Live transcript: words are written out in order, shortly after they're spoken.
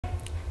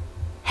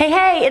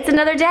Hey, it's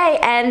another day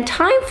and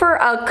time for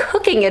a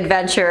cooking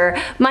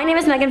adventure. My name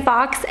is Megan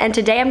Fox and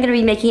today I'm gonna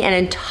be making an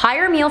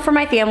entire meal for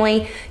my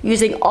family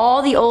using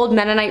all the old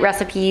Mennonite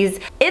recipes.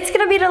 It's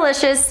gonna be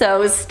delicious,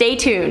 so stay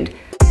tuned.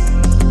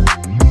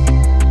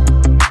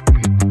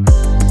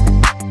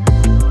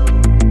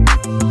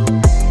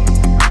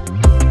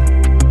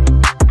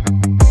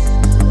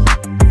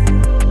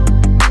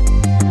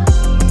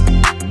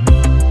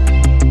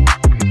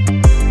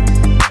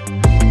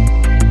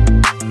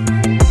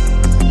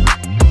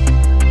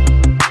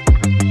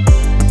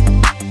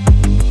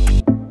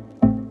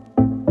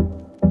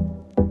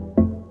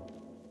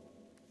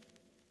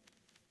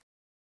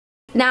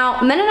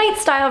 Now, Mennonite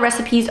style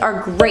recipes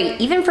are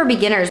great, even for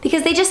beginners,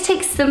 because they just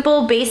take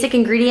simple, basic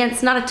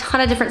ingredients, not a ton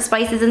of different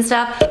spices and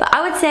stuff. But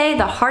I would say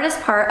the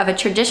hardest part of a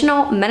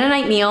traditional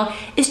Mennonite meal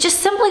is just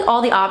simply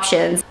all the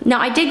options.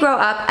 Now, I did grow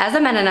up as a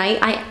Mennonite.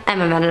 I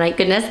am a Mennonite,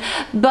 goodness,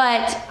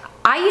 but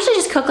I usually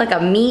just cook like a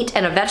meat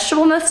and a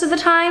vegetable most of the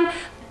time.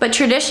 But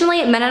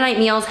traditionally, Mennonite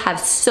meals have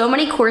so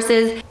many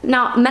courses.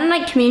 Now,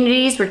 Mennonite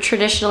communities were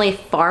traditionally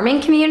farming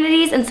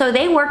communities, and so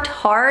they worked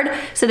hard,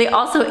 so they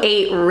also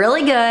ate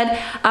really good.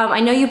 I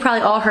know you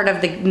probably all heard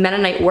of the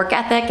Mennonite work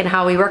ethic and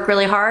how we work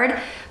really hard,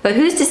 but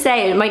who's to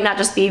say it might not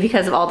just be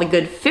because of all the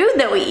good food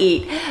that we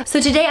eat. So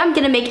today I'm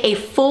gonna make a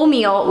full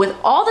meal with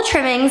all the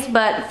trimmings,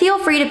 but feel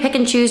free to pick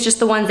and choose just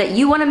the ones that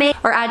you wanna make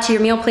or add to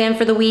your meal plan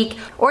for the week.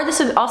 Or this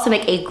would also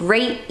make a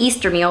great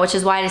Easter meal, which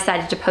is why I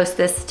decided to post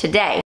this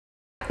today.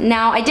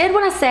 Now, I did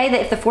want to say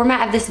that if the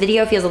format of this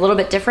video feels a little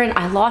bit different,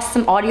 I lost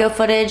some audio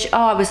footage.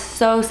 Oh, I was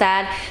so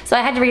sad. So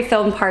I had to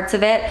refilm parts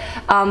of it.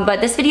 But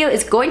this video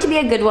is going to be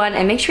a good one,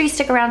 and make sure you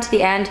stick around to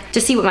the end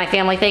to see what my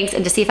family thinks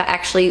and to see if I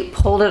actually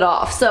pulled it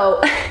off.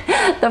 So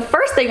the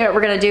first thing that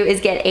we're gonna do is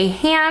get a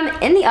ham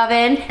in the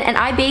oven, and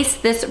I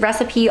based this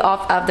recipe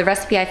off of the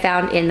recipe I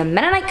found in the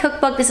Mennonite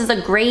cookbook. This is a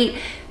great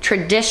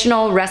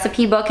traditional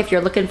recipe book if you're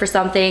looking for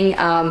something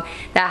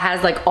that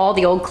has like all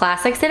the old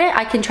classics in it.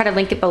 I can try to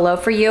link it below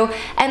for you,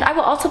 and I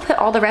will also put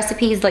all the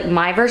recipes, like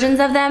my versions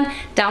of them,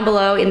 down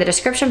below in the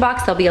description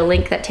box. There'll be a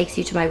link that takes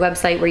you to my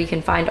website where you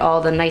can find all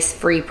the nice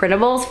free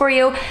printables for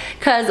you,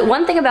 because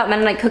one thing about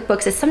Mennonite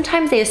cookbooks is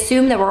sometimes they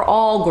assume that we're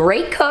all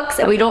great cooks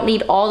and we don't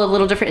need all the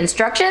little different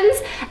instructions,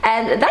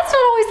 and that's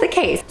not always the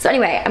case. So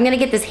anyway, I'm gonna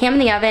get this ham in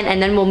the oven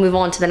and then we'll move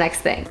on to the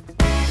next thing.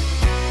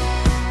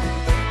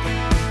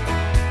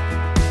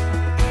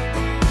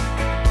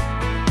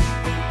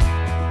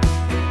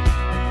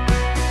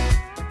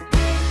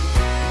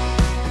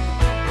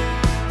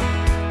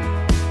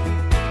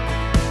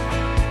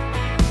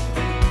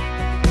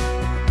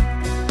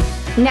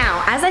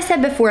 Now, as I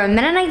said before,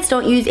 Mennonites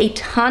don't use a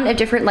ton of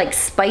different like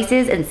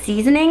spices and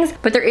seasonings,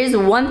 but there is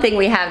one thing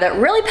we have that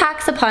really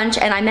packs a punch,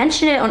 and I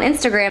mentioned it on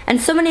Instagram,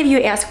 and so many of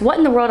you ask what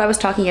in the world I was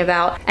talking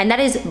about, and that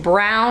is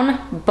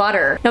brown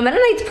butter. Now,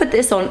 Mennonites put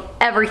this on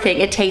everything.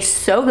 It tastes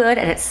so good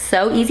and it's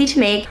so easy to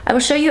make. I will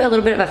show you a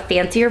little bit of a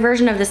fancier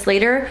version of this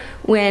later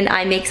when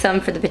I make some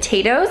for the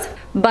potatoes,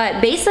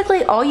 but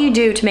basically all you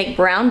do to make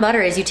brown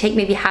butter is you take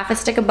maybe half a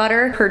stick of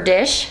butter per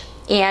dish,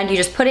 and you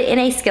just put it in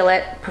a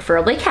skillet,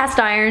 preferably cast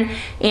iron,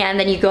 and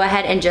then you go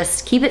ahead and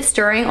just keep it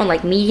stirring on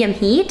like medium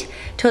heat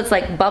till it's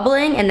like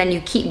bubbling, and then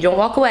you don't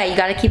walk away. You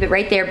gotta keep it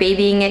right there,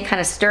 babying it, kind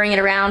of stirring it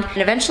around, and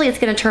eventually it's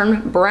gonna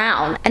turn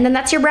brown. And then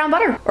that's your brown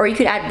butter. Or you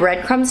could add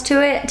breadcrumbs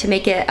to it to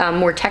make it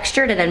more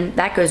textured, and then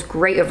that goes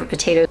great over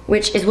potatoes,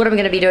 which is what I'm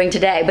gonna be doing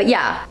today. But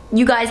yeah,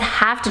 you guys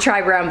have to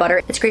try brown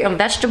butter. It's great on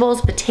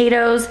vegetables,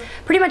 potatoes,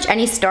 pretty much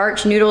any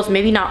starch, noodles,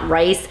 maybe not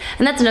rice.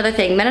 And that's another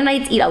thing,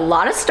 Mennonites eat a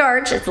lot of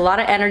starch, it's a lot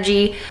of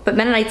energy, but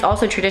Mennonites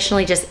also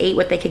traditionally just ate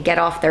what they could get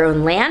off their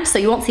own land, so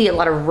you won't see a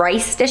lot of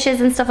rice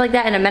dishes and stuff like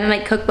that in a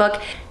Mennonite cookbook.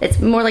 It's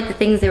more like the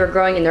things they were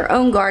growing in their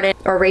own garden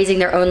or raising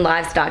their own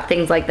livestock,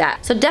 things like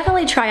that. So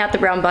definitely try out the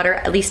brown butter,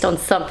 at least on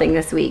something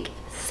this week.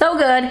 So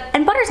good,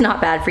 and butter's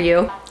not bad for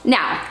you.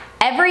 Now,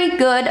 every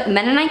good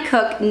Mennonite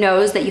cook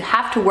knows that you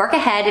have to work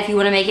ahead if you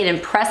want to make an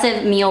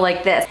impressive meal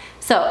like this.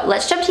 So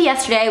let's jump to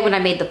yesterday when I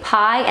made the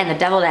pie and the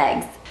deviled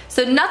eggs.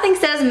 So nothing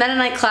says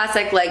Mennonite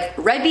classic like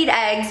red beet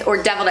eggs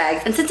or deviled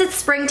eggs. And since it's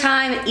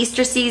springtime and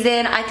Easter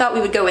season, I thought we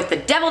would go with the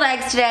deviled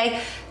eggs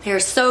today. They're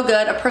so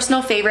good, a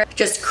personal favorite,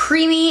 just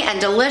creamy and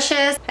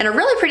delicious, and a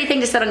really pretty thing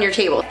to set on your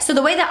table. So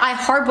the way that I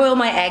hard boil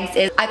my eggs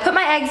is I put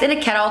my eggs in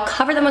a kettle,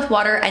 cover them with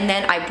water, and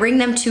then I bring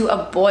them to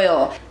a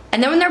boil.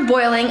 And then when they're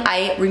boiling,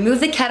 I remove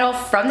the kettle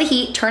from the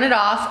heat, turn it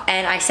off,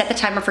 and I set the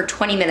timer for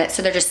 20 minutes.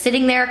 So they're just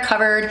sitting there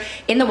covered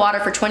in the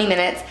water for 20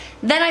 minutes.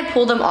 Then I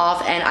pull them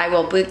off and I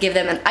will give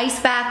them an ice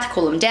bath to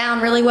cool them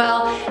down really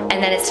well,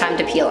 and then it's time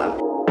to peel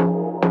them.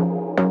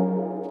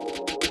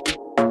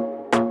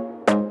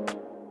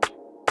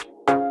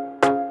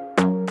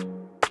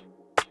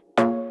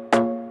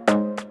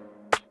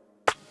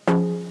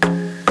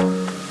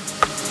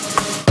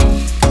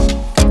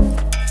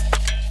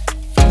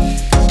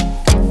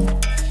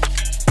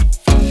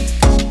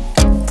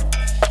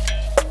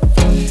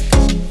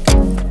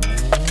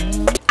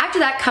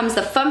 comes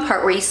the fun part,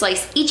 part where you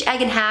slice each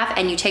egg in half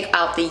and you take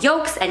out the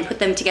yolks and put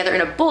them together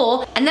in a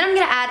bowl. And then I'm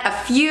gonna add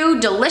a few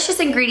delicious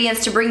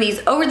ingredients to bring these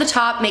over the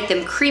top, make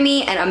them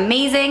creamy and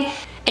amazing.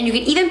 And you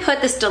can even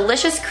put this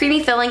delicious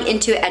creamy filling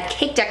into a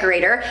cake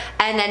decorator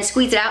and then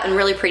squeeze it out in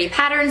really pretty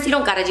patterns. You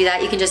don't gotta do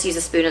that, you can just use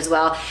a spoon as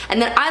well.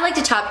 And then I like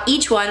to top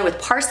each one with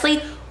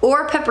parsley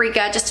or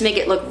paprika just to make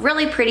it look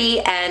really pretty,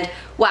 and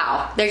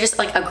wow, they're just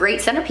like a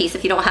great centerpiece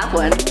if you don't have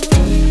one.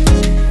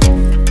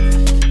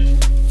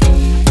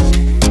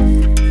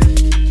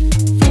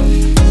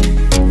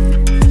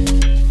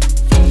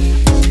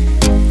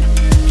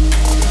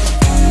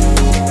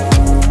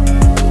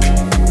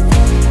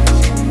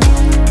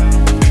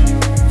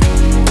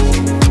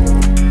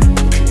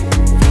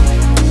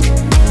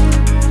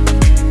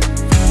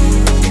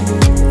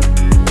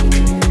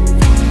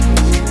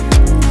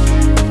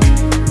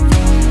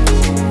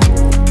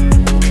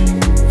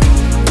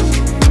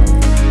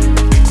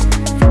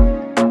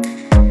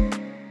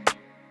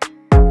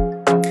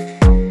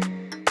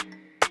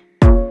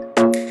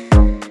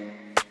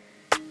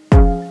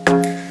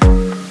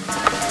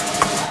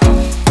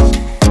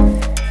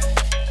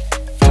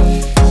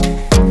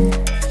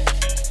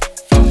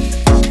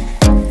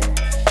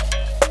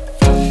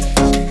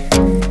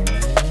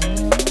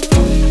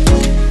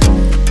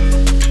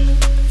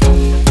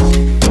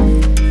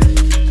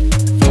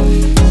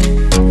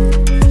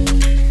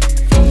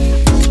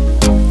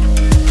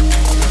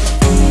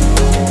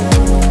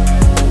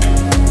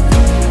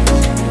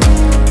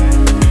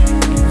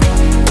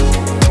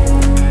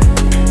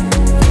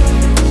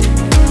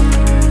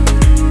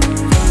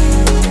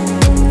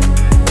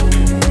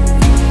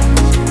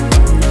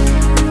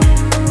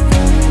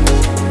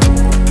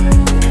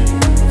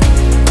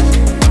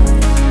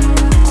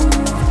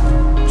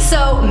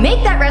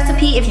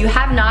 If you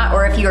have not,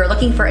 or if you are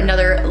looking for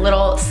another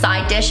little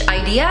side dish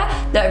idea,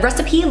 the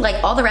recipe,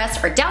 like all the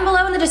rest, are down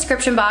below in the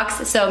description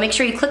box, so make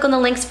sure you click on the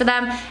links for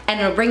them and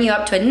it'll bring you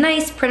up to a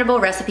nice printable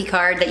recipe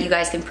card that you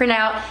guys can print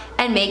out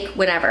and make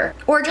whenever.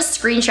 Or just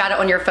screenshot it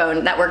on your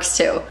phone, that works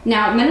too.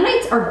 Now,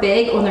 Mennonites are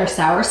big on their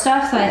sour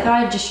stuff, so I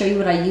thought I'd just show you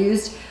what I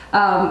used.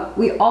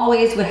 We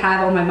always would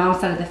have on my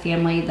mom's side of the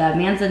family the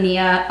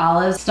manzanilla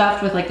olives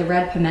stuffed with like the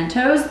red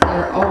pimentos. They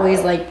were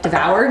always like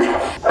devoured.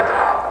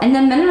 And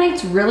then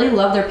Mennonites really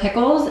love their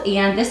pickles,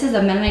 and this is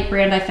a Mennonite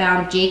brand I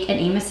found, Jake and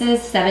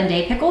Amos's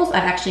 7-Day Pickles.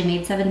 I've actually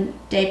made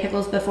 7-Day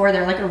Pickles before.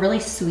 They're like a really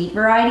sweet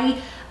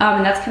variety,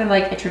 and that's kind of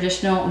like a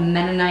traditional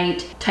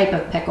Mennonite type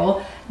of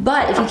pickle.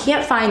 But if you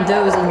can't find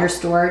those in your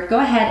store, go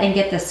ahead and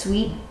get the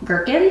sweet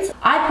gherkins.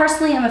 I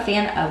personally am a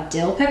fan of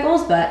dill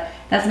pickles, but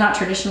that's not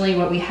traditionally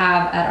what we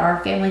have at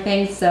our family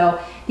things.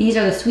 So these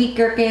are the sweet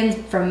gherkins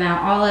from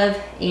Mount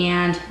Olive,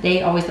 and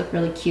they always look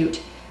really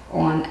cute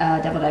on a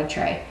deviled egg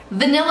tray.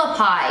 Vanilla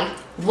pie,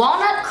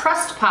 walnut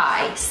crust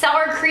pie,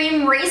 sour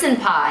cream raisin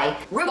pie,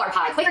 rhubarb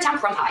pie, Quakertown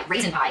crumb pie,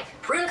 raisin pie,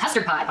 prune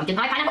custard pie, pumpkin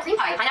pie, pineapple cream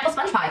pie, pineapple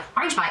sponge pie,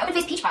 orange pie,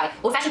 open-faced peach pie,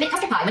 old-fashioned baked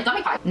custard pie,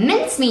 Montgomery pie,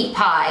 mincemeat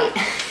pie.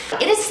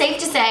 It is safe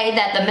to say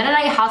that the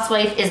Mennonite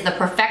housewife is the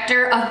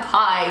perfecter of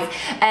pies,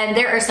 and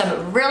there are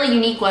some really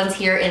unique ones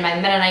here in my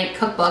Mennonite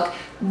cookbook,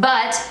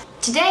 but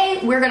today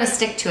we're gonna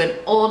stick to an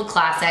old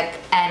classic,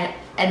 and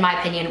in my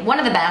opinion, one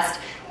of the best,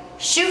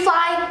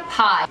 shoo-fly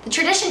pie. The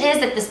tradition is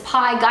that this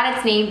pie got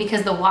its name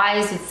because the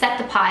wives would set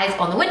the pies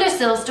on the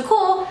windowsills to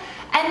cool,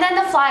 and then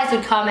the flies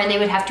would come and they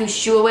would have to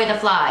shoo away the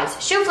flies.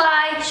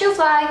 Shoo-fly,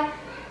 shoo-fly,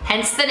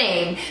 hence the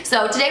name.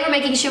 So today we're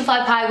making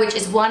shoo-fly pie, which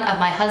is one of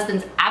my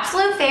husband's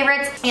absolute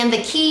favorites, and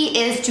the key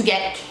is to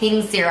get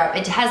king syrup.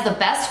 It has the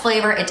best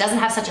flavor, it doesn't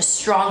have such a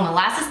strong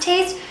molasses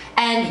taste,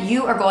 and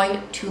you are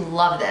going to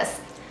love this.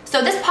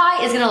 So this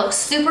pie is gonna look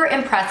super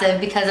impressive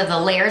because of the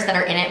layers that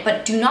are in it,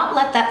 but do not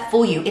let that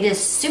fool you. It is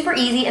super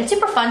easy and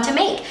super fun to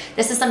make.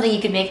 This is something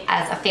you can make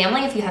as a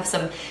family if you have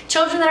some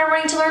children that are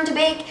wanting to learn to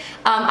bake.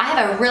 I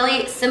have a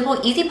really simple,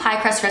 easy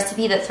pie crust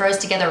recipe that throws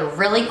together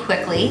really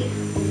quickly.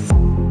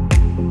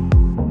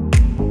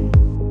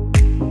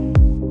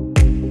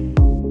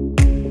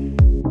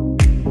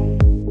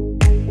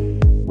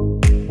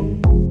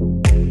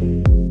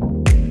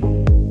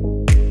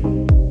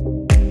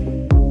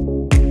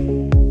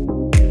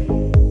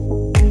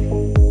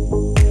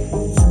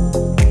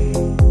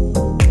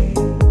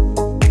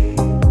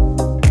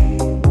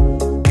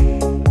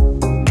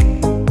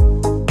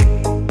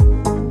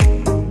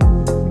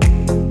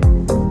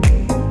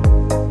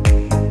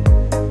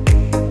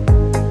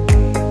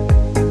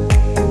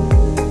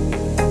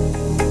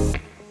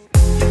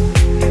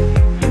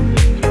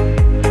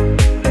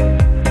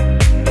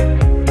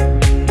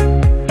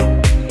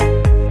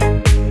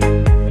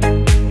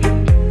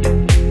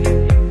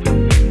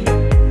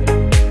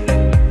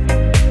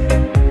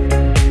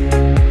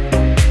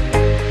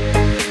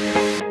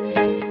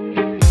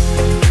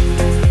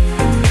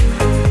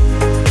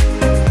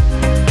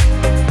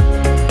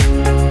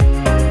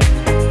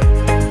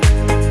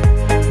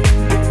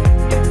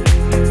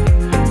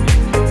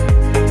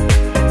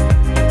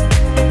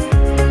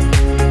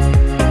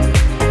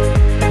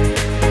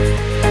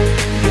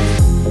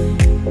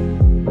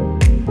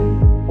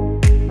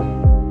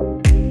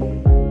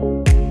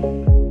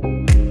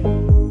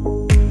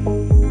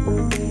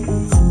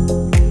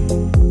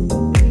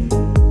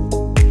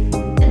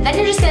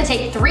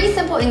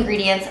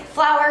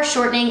 flour,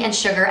 shortening, and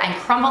sugar and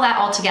crumble that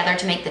all together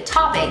to make the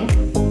topping.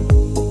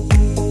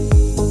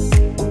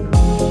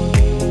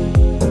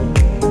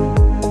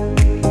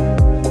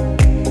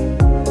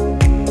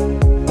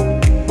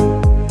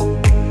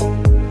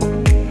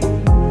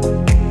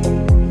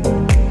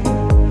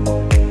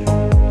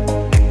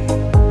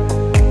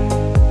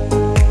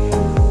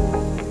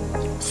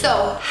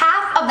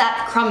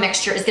 Crumb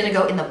mixture is gonna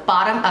go in the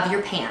bottom of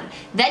your pan.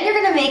 Then you're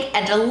gonna make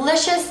a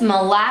delicious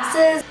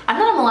molasses. I'm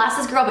not a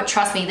molasses girl, but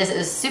trust me, this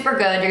is super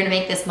good. You're gonna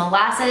make this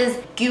molasses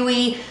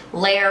gooey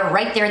layer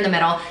right there in the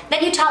middle.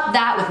 Then you top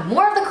that with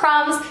more of the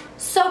crumbs.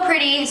 So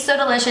pretty, so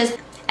delicious.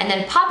 And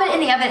then pop it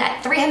in the oven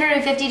at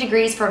 350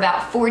 degrees for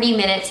about 40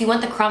 minutes. You want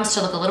the crumbs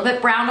to look a little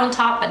bit brown on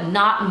top, but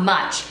not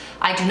much.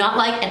 I do not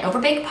like an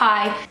overbaked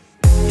pie.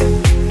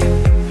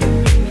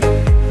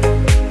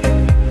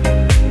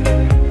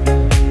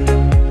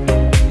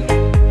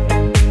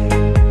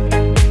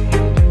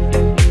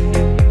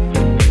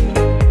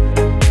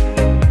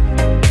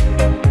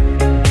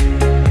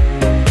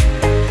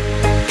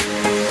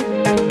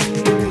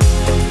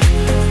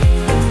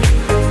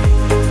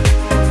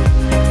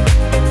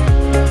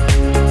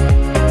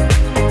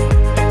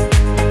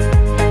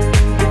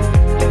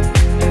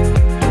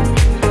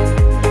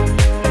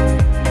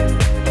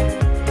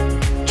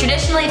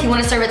 If you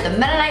want to serve it the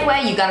Mennonite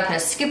way, you gotta put a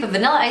scoop of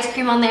vanilla ice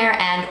cream on there,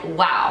 and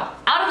wow,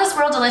 out of this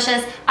world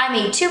delicious. I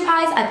made 2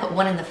 pies, I put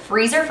one in the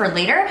freezer for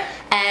later,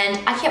 and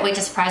I can't wait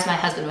to surprise my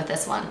husband with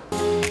this one.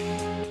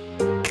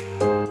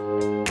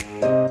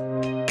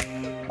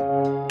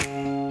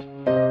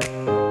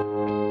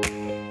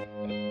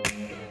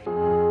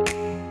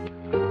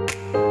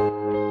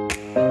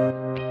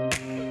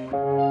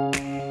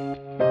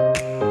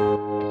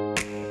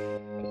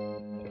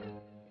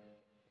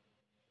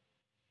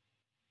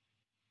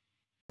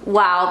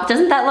 Wow,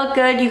 doesn't that look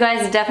good? You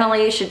guys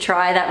definitely should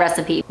try that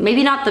recipe.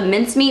 Maybe not the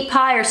mincemeat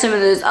pie or some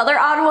of those other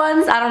odd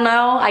ones, I don't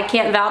know. I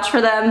can't vouch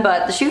for them,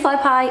 but the shoo-fly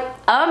pie,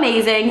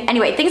 amazing.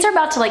 Anyway, things are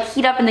about to like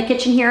heat up in the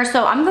kitchen here,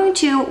 so I'm going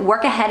to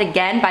work ahead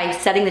again by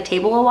setting the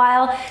table a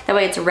while. That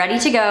way it's ready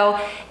to go,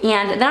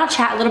 and then I'll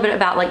chat a little bit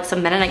about like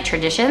some Mennonite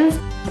traditions.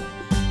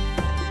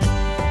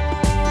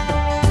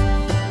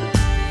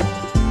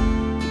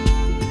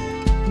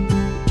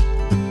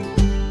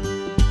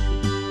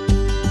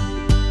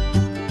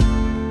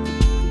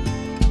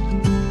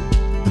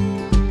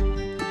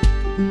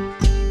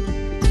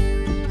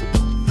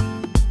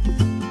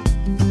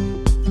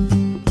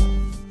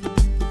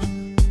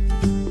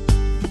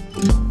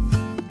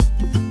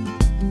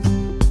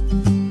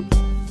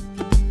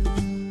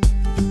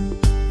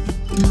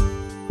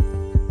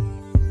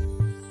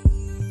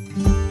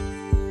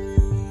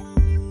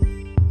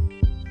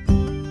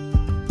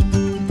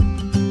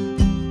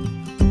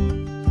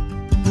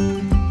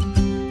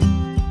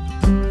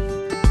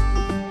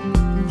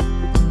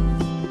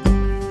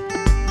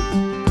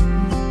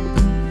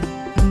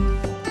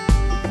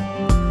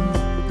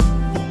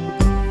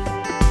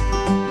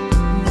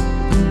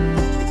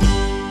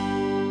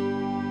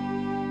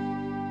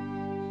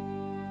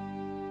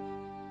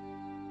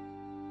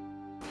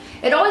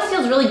 It always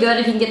feels really good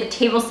if you can get the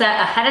table set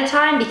ahead of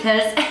time,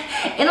 because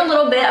in a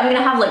little bit I'm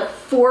gonna have like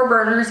 4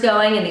 burners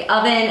going in the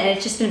oven, and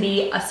it's just gonna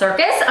be a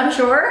circus, I'm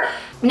sure.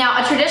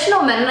 Now, a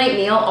traditional Mennonite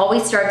meal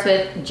always starts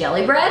with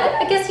jelly bread,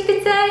 I guess you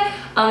could say.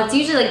 It's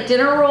usually like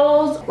dinner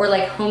rolls or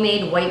like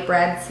homemade white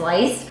bread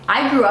sliced.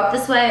 I grew up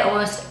this way.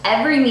 Almost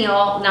every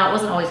meal, now it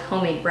wasn't always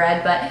homemade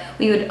bread, but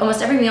we would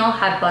almost every meal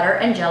have butter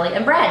and jelly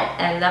and bread,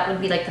 and that would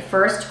be like the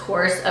first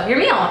course of your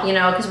meal, you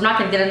know, because we're not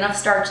gonna get enough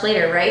starch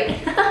later, right?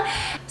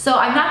 So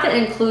I'm not gonna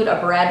include a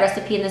bread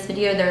recipe in this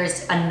video.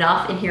 There's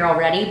enough in here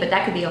already, but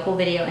that could be a whole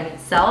video in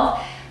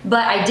itself.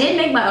 But I did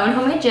make my own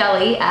homemade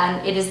jelly,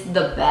 and it is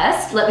the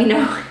best. Let me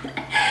know.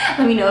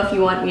 Let me know if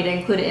you want me to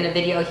include it in a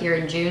video here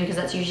in June, because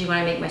that's usually when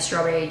I make my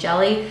strawberry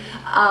jelly.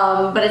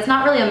 But it's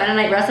not really a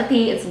Mennonite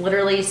recipe. It's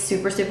literally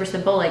super, super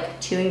simple,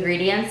 like 2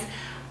 ingredients.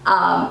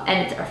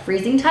 And it's a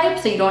freezing type,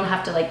 so you don't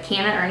have to like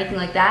can it or anything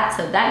like that,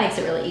 so that makes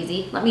it really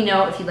easy. Let me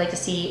know if you'd like to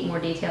see more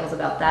details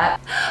about that.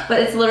 But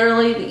it's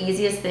literally the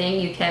easiest thing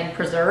you can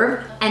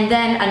preserve. And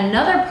then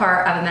another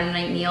part of a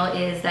Mennonite meal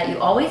is that you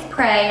always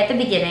pray at the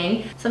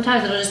beginning.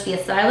 Sometimes it'll just be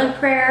a silent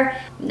prayer.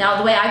 Now,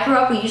 the way I grew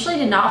up, we usually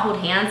did not hold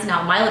hands.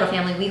 Now, my little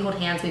family, we hold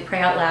hands, we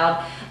pray out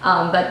loud.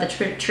 But the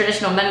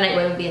traditional Mennonite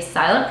way would be a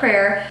silent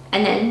prayer,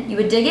 and then you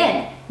would dig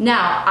in.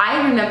 Now,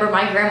 I remember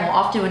my grandma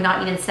often would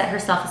not even set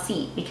herself a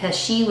seat, because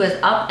she was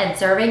up and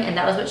serving, and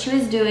that was what she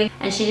was doing,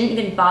 and she didn't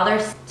even bother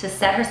to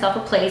set herself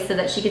a place so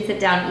that she could sit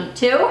down and eat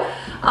too.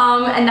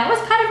 And that was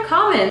kind of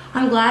common.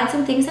 I'm glad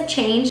some things have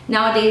changed.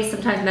 Nowadays,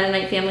 sometimes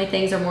Mennonite family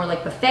things are more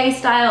like buffet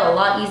style, a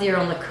lot easier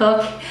on the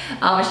cook.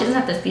 She doesn't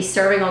have to be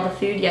serving all the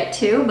food yet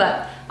too,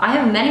 but I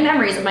have many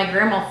memories of my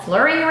grandma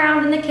flurrying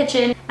around in the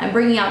kitchen and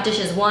bringing out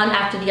dishes one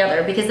after the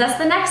other, because that's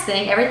the next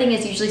thing. Everything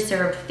is usually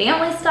served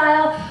family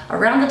style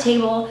around the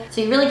table,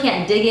 so you really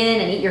can't dig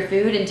in and eat your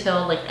food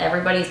until like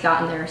everybody's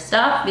gotten their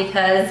stuff,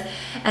 because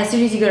as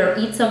soon as you go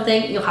to eat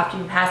something, you'll have to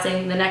be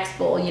passing the next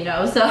bowl, you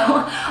know? So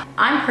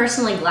I'm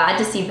personally glad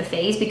to see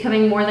buffets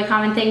becoming more the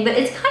common thing, but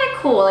it's kind of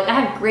cool. Like, I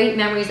have great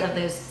memories of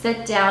those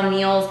sit-down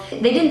meals.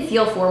 They didn't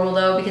feel formal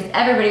though, because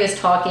everybody was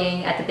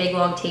talking at the big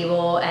long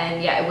table,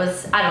 and yeah, it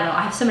was, I don't know,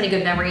 I have so many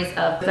good memories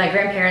of my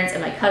grandparents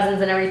and my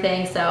cousins and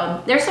everything.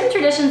 So there's some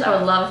traditions I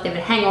would love if they would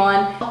hang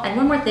on. And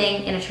one more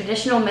thing, in a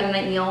traditional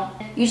Mennonite meal,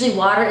 usually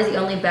water is the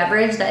only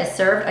beverage that is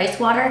served, ice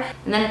water,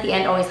 and then at the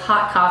end always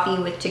hot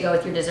coffee with to go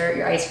with your dessert,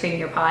 your ice cream,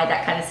 your pie,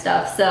 that kind of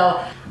stuff.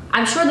 So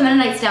I'm sure the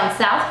Mennonites down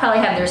south probably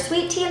have their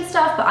sweet tea and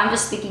stuff, but I'm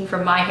just speaking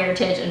from my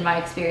heritage and my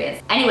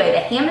experience. Anyway, the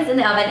ham is in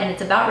the oven and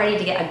it's about ready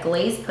to get a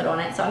glaze put on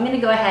it, so I'm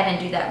gonna go ahead and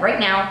do that right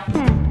now.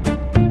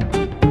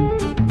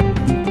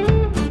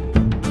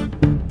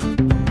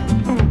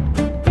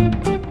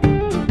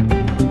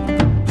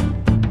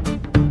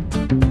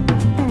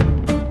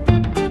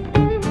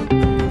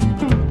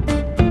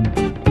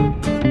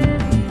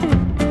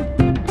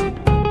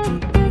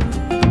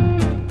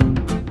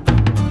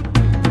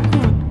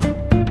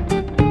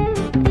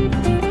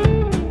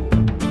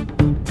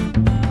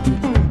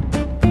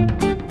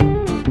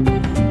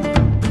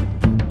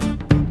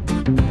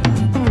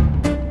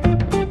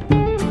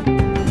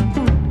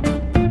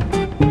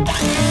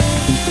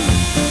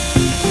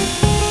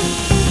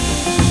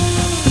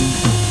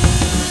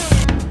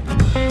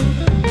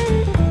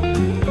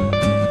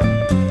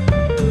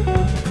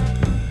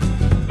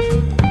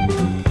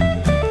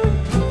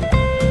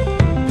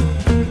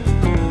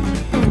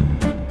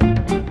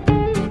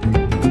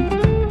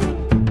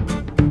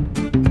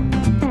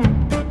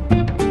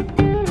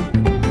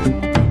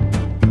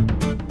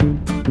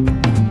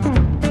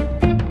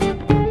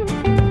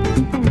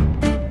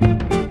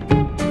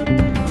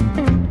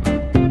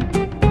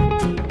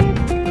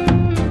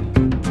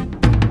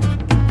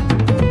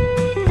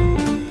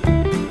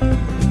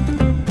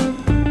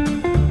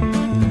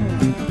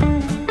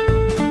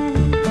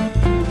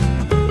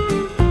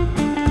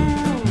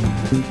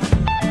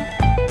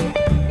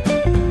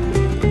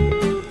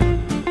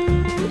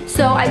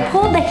 So I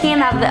pulled the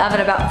ham out of the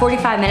oven about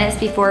 45 minutes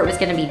before it was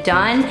gonna be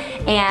done,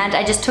 and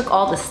I just took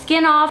all the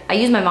skin off. I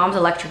used my mom's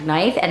electric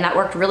knife and that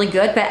worked really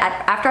good, but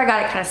after I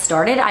got it kind of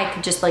started, I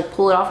could just like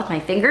pull it off with my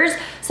fingers.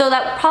 So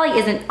that probably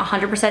isn't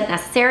 100%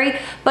 necessary,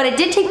 but it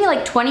did take me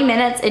like 20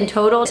 minutes in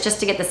total just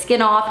to get the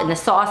skin off and the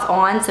sauce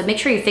on. So make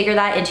sure you figure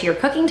that into your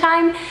cooking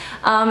time.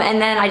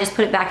 And then I just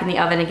put it back in the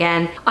oven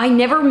again. I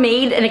never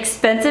made an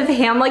expensive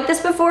ham like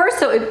this before,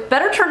 so it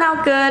better turn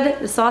out good.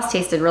 The sauce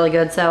tasted really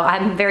good, so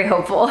I'm very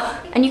hopeful.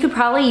 And you could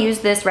probably use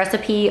this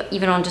recipe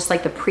even on just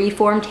like the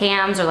pre-formed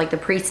hams or like the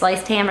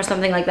pre-sliced ham or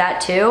something like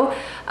that too.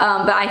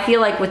 But I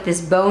feel like with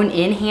this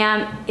bone-in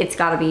ham, it's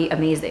gotta be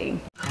amazing.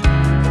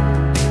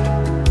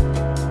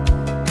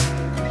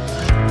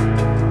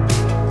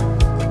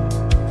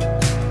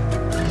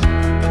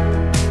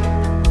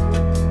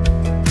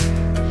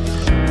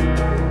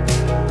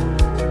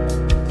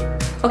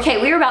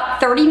 Okay, we are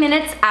about 30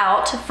 minutes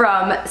out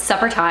from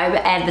supper time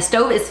and the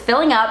stove is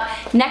filling up.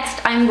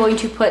 Next, I'm going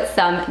to put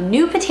some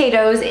new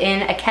potatoes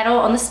in a kettle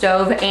on the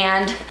stove,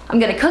 and I'm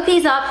gonna cook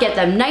these up, get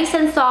them nice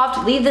and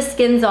soft, leave the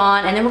skins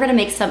on, and then we're gonna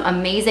make some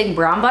amazing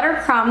brown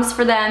butter crumbs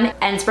for them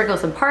and sprinkle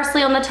some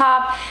parsley on the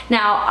top.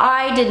 Now,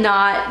 I did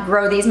not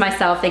grow these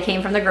myself. They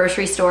came from the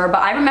grocery store,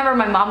 but I remember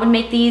my mom would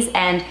make these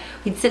and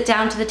we'd sit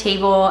down to the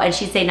table and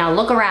she'd say, now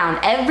look around.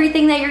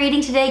 Everything that you're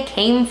eating today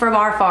came from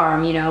our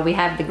farm. You know, we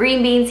have the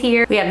green beans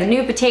here, we have the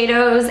new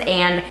potatoes,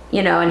 and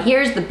you know, and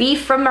here's the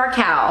beef from our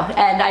cow.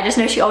 And I just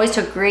know she always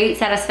took great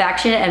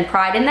satisfaction and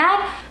pride in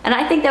that. And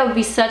I think that would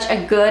be such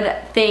a good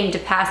thing to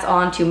pass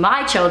on to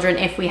my children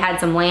if we had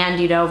some land,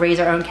 you know, raise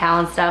our own cow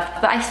and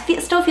stuff. But I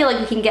still feel like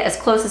we can get as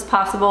close as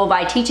possible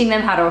by teaching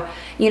them how to,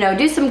 you know,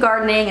 do some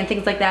gardening and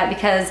things like that,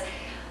 because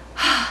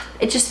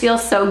it just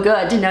feels so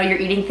good to know you're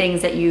eating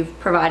things that you've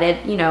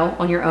provided, you know,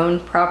 on your own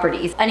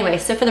properties. Anyway,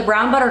 so for the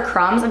brown butter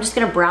crumbs, I'm just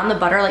gonna brown the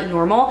butter like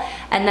normal,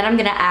 and then I'm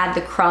gonna add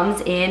the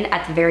crumbs in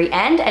at the very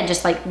end and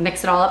just like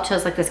mix it all up till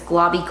it's like this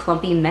globby,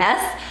 clumpy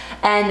mess.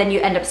 And then you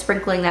end up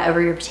sprinkling that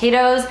over your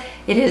potatoes.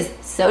 It is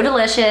so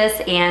delicious,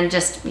 and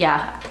just,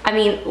 yeah. I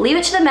mean, leave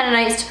it to the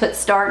Mennonites to put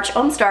starch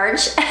on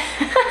starch,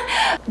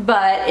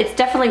 but it's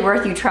definitely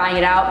worth you trying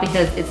it out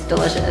because it's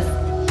delicious.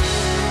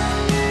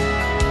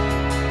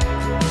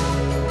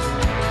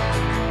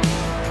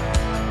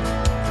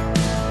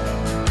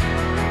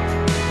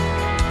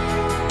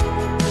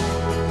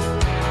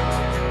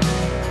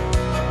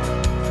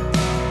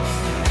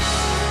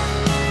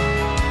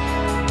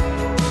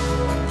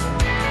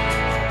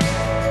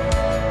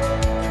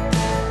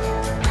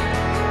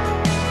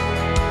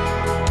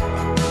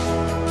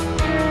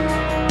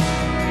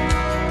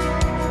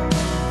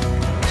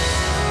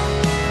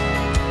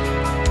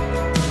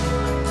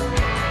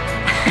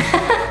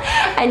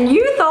 And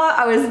you thought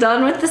I was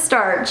done with the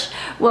starch.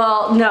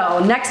 Well, no.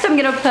 Next I'm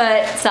gonna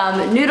put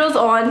some noodles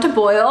on to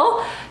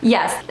boil.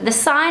 Yes, the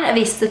sign of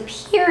a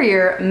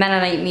superior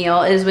Mennonite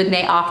meal is when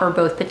they offer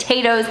both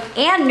potatoes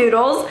and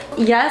noodles.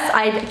 Yes,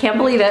 I can't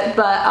believe it,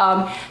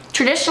 but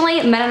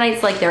traditionally,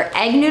 Mennonites like their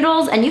egg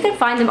noodles, and you can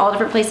find them all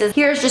different places.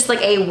 Here's just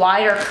like a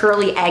wider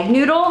curly egg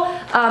noodle,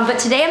 but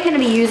today I'm gonna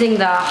be using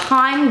the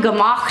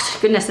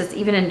heimgemacht, goodness, it's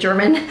even in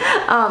German,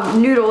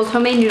 noodles,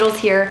 homemade noodles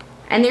here.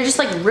 And they're just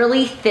like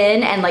really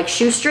thin and like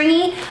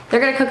shoestringy. They're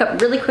gonna cook up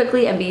really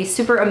quickly and be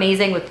super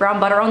amazing with brown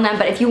butter on them.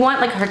 But if you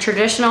want like a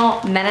traditional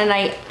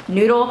Mennonite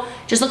noodle,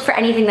 just look for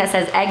anything that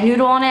says egg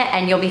noodle on it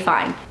and you'll be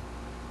fine.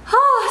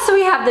 Oh, so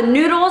we have the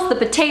noodles, the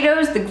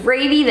potatoes, the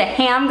gravy, the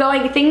ham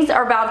going. Things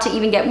are about to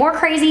even get more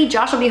crazy.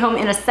 Josh will be home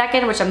in a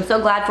second, which I'm so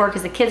glad for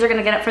because the kids are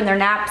gonna get up from their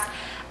naps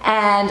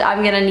and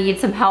I'm gonna need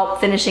some help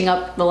finishing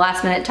up the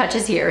last minute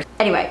touches here.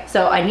 Anyway,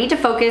 so I need to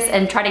focus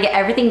and try to get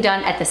everything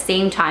done at the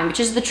same time, which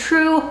is the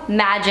true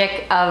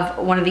magic of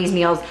one of these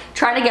meals.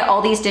 Try to get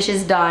all these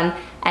dishes done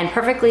and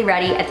perfectly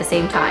ready at the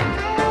same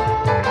time.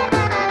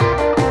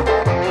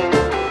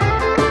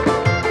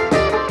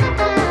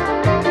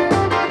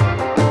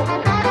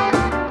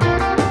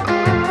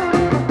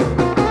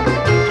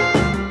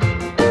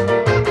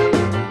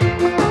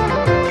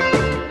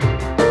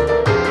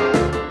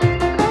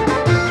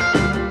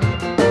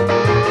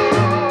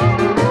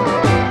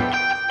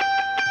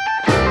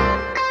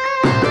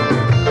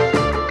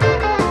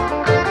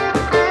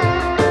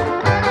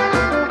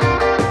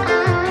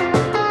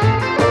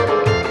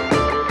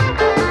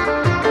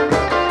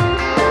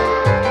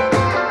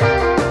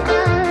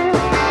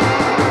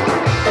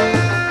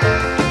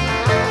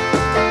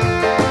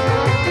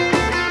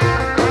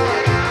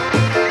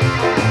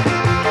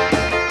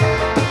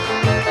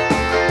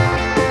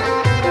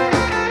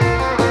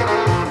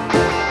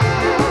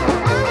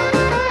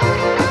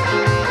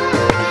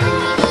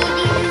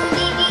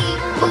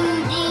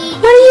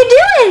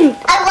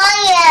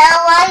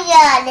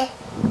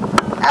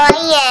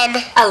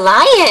 A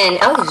lion.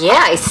 Oh yeah,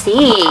 I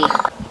see.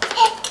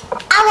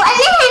 I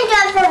wanted him to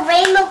have a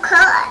rainbow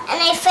coat, and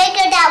I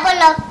figured that would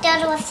look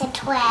good with the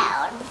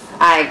clouds.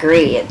 I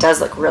agree. It does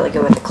look really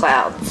good with the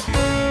clouds.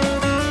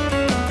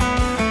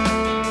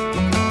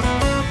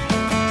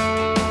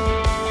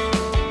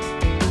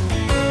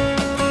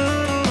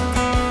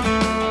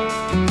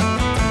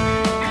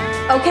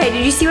 Okay,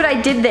 did you see what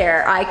I did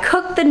there? I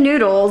cooked the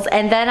noodles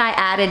and then I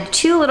added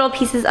 2 little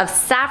pieces of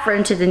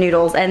saffron to the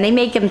noodles and they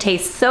make them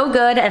taste so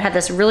good and have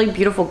this really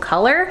beautiful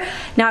color.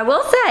 Now I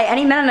will say,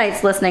 any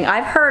Mennonites listening,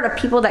 I've heard of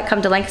people that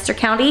come to Lancaster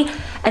County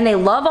and they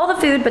love all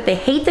the food but they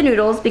hate the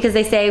noodles because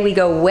they say we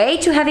go way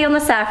too heavy on the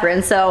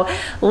saffron. So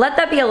let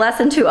that be a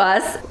lesson to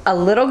us. A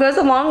little goes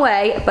a long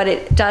way, but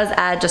it does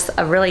add just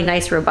a really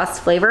nice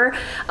robust flavor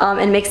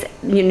and makes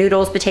your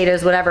noodles,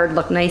 potatoes, whatever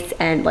look nice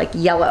and like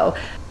yellow.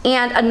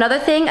 And another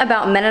thing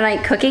about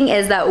Mennonite cooking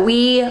is that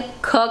we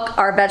cook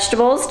our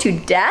vegetables to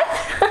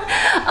death.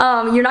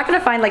 You're not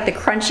gonna find like the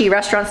crunchy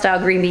restaurant style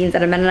green beans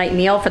at a Mennonite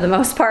meal for the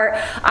most part.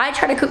 I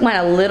try to cook mine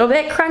a little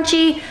bit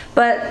crunchy,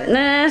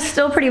 but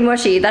still pretty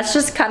mushy. That's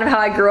just kind of how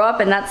I grew up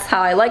and that's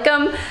how I like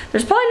them.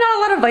 There's probably not a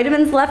lot of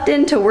vitamins left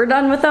in till we're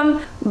done with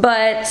them,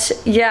 but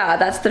yeah,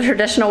 that's the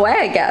traditional way,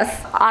 I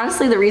guess.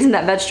 Honestly, the reason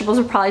that vegetables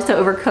are probably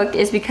so overcooked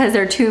is because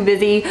they're too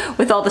busy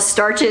with all the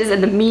starches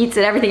and the meats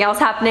and everything else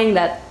happening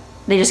that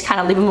they just kind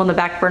of leave them on the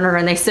back burner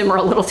and they simmer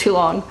a little too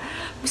long.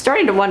 I'm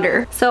starting to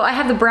wonder. So I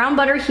have the brown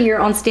butter here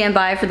on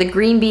standby for the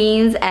green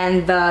beans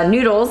and the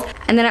noodles.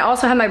 And then I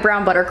also have my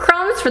brown butter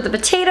crumbs for the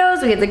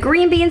potatoes. We have the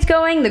green beans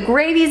going, the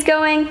gravy's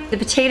going, the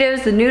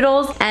potatoes, the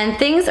noodles, and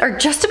things are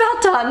just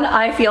about done.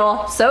 I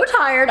feel so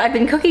tired. I've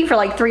been cooking for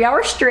like 3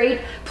 hours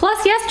straight,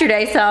 plus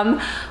yesterday some.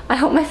 I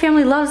hope my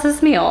family loves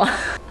this meal.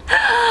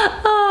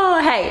 Oh,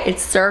 hey,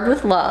 it's served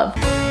with love.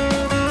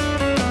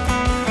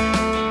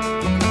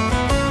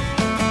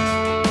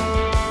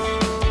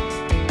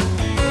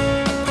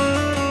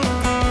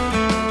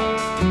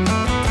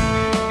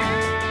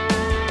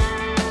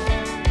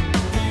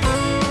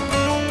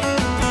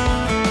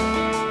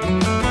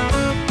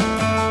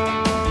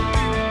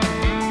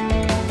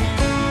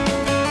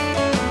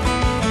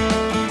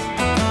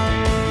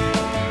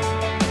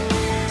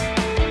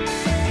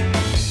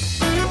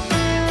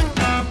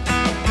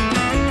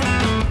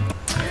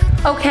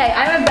 Okay,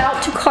 I'm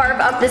about to carve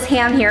up this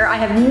ham here. I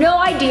have no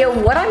idea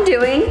what I'm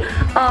doing.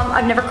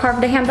 I've never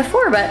carved a ham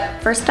before,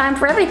 but first time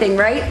for everything,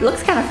 right?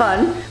 Looks kind of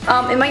fun.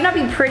 It might not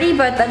be pretty,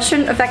 but that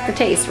shouldn't affect the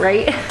taste,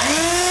 right?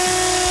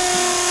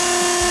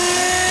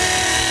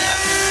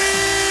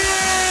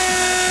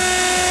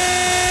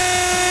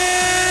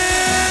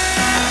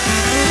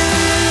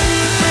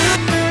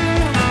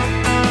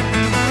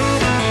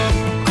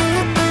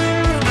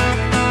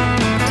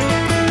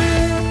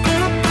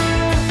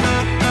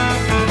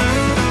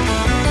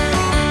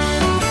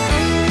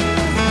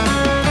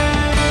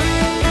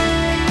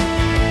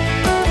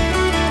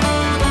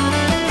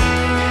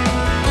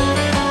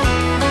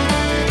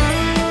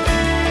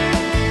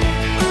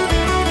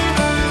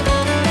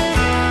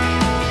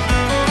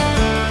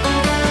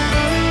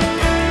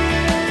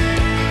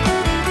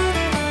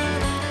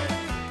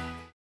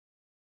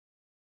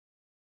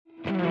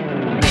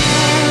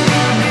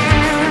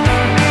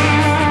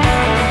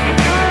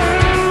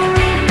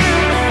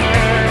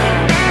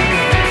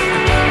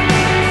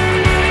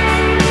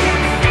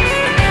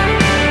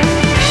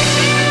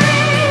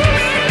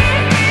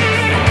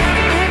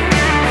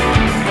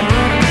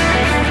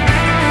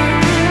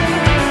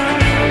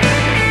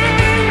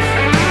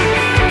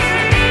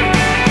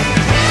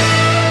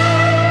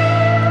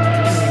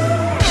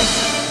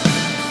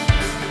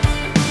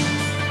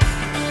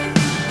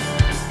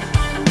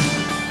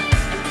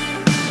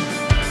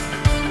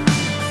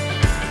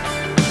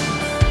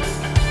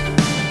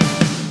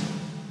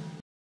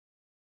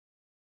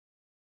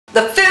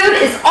 The food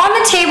is on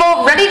the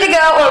table, ready to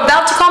go. We're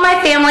about to call my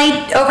family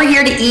over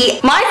here to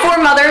eat. My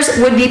 4 mothers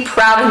would be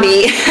proud of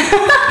me.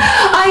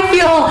 I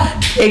feel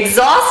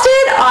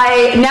exhausted.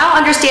 I now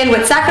understand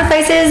what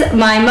sacrifices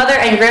my mother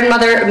and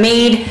grandmother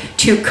made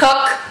to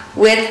cook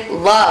with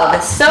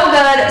love. So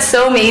good,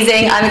 so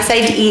amazing. I'm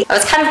excited to eat. I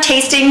was kind of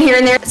tasting here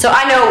and there, so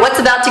I know what's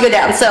about to go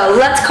down. So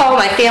let's call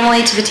my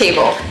family to the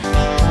table.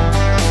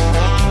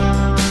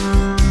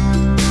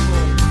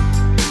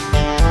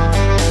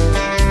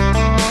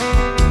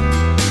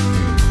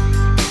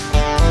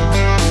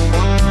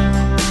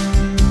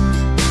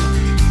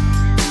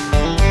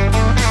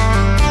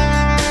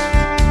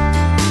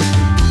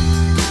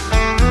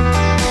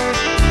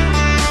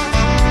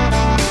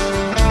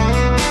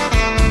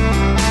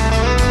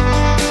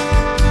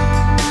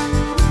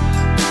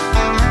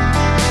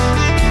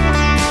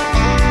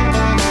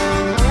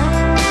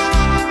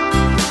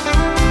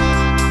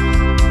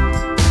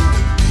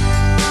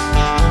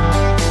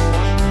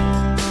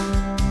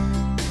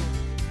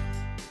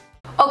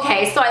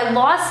 Okay, so I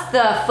lost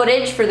the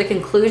footage for the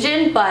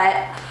conclusion,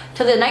 but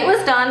till the night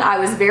was done, I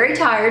was very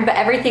tired, but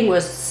everything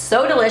was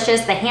so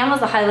delicious. The ham was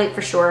the highlight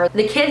for sure.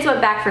 The kids went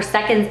back for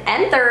seconds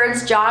and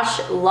thirds.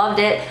 Josh loved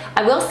it.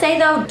 I will say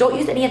though, don't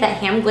use any of that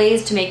ham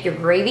glaze to make your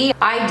gravy.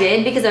 I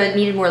did because I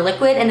needed more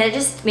liquid, and it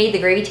just made the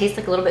gravy taste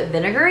like a little bit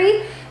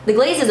vinegary. The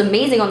glaze is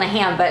amazing on the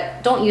ham,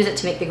 but don't use it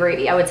to make the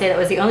gravy. I would say that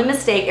was the only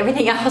mistake.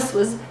 Everything else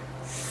was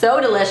so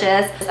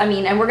delicious. I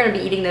mean, and we're gonna be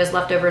eating those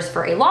leftovers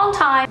for a long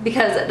time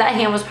because that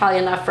ham was probably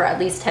enough for at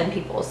least 10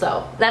 people.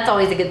 So that's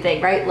always a good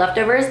thing, right?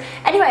 Leftovers.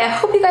 Anyway, I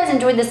hope you guys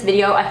enjoyed this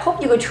video. I hope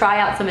you go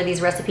try out some of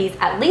these recipes,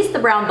 at least the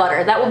brown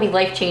butter. That will be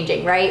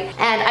life-changing, right?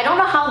 And I don't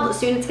know how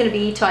soon it's gonna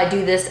be till I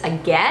do this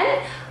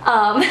again.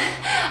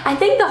 I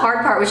think the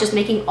hard part was just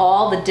making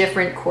all the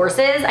different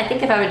courses. I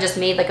think if I would just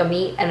made like a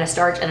meat and a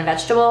starch and a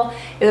vegetable,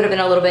 it would have been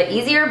a little bit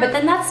easier, but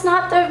then that's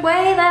not the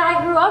way that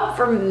I grew up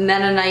for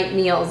Mennonite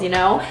meals, you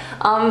know?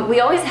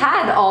 We always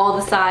had all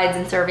the sides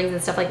and servings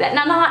and stuff like that.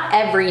 Now, not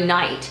every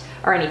night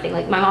or anything.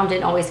 Like my mom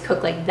didn't always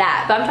cook like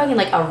that, but I'm talking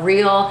like a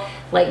real,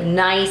 like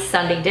nice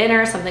Sunday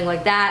dinner, something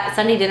like that.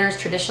 Sunday dinners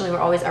traditionally were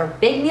always our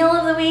big meal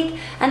of the week,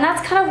 and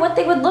that's kind of what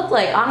they would look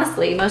like,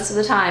 honestly, most of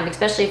the time,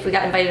 especially if we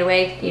got invited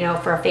away, you know,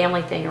 for a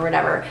family thing or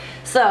whatever.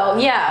 So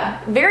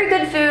yeah, very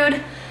good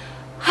food.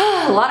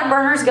 A lot of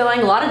burners going,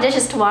 a lot of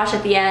dishes to wash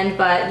at the end,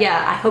 but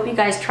yeah, I hope you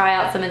guys try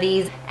out some of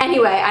these.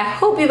 Anyway, I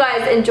hope you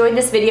guys enjoyed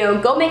this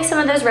video. Go make some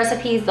of those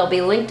recipes. They'll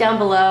be linked down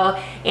below,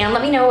 and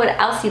let me know what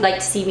else you'd like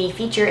to see me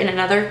feature in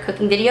another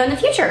cooking video in the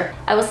future.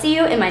 I will see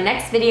you in my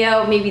next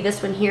video, maybe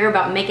this one here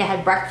about make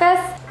ahead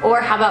breakfast,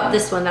 or how about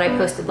this one that I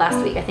posted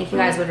last week? I think you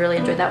guys would really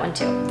enjoy that one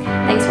too.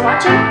 Thanks for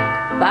watching.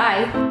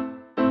 Bye.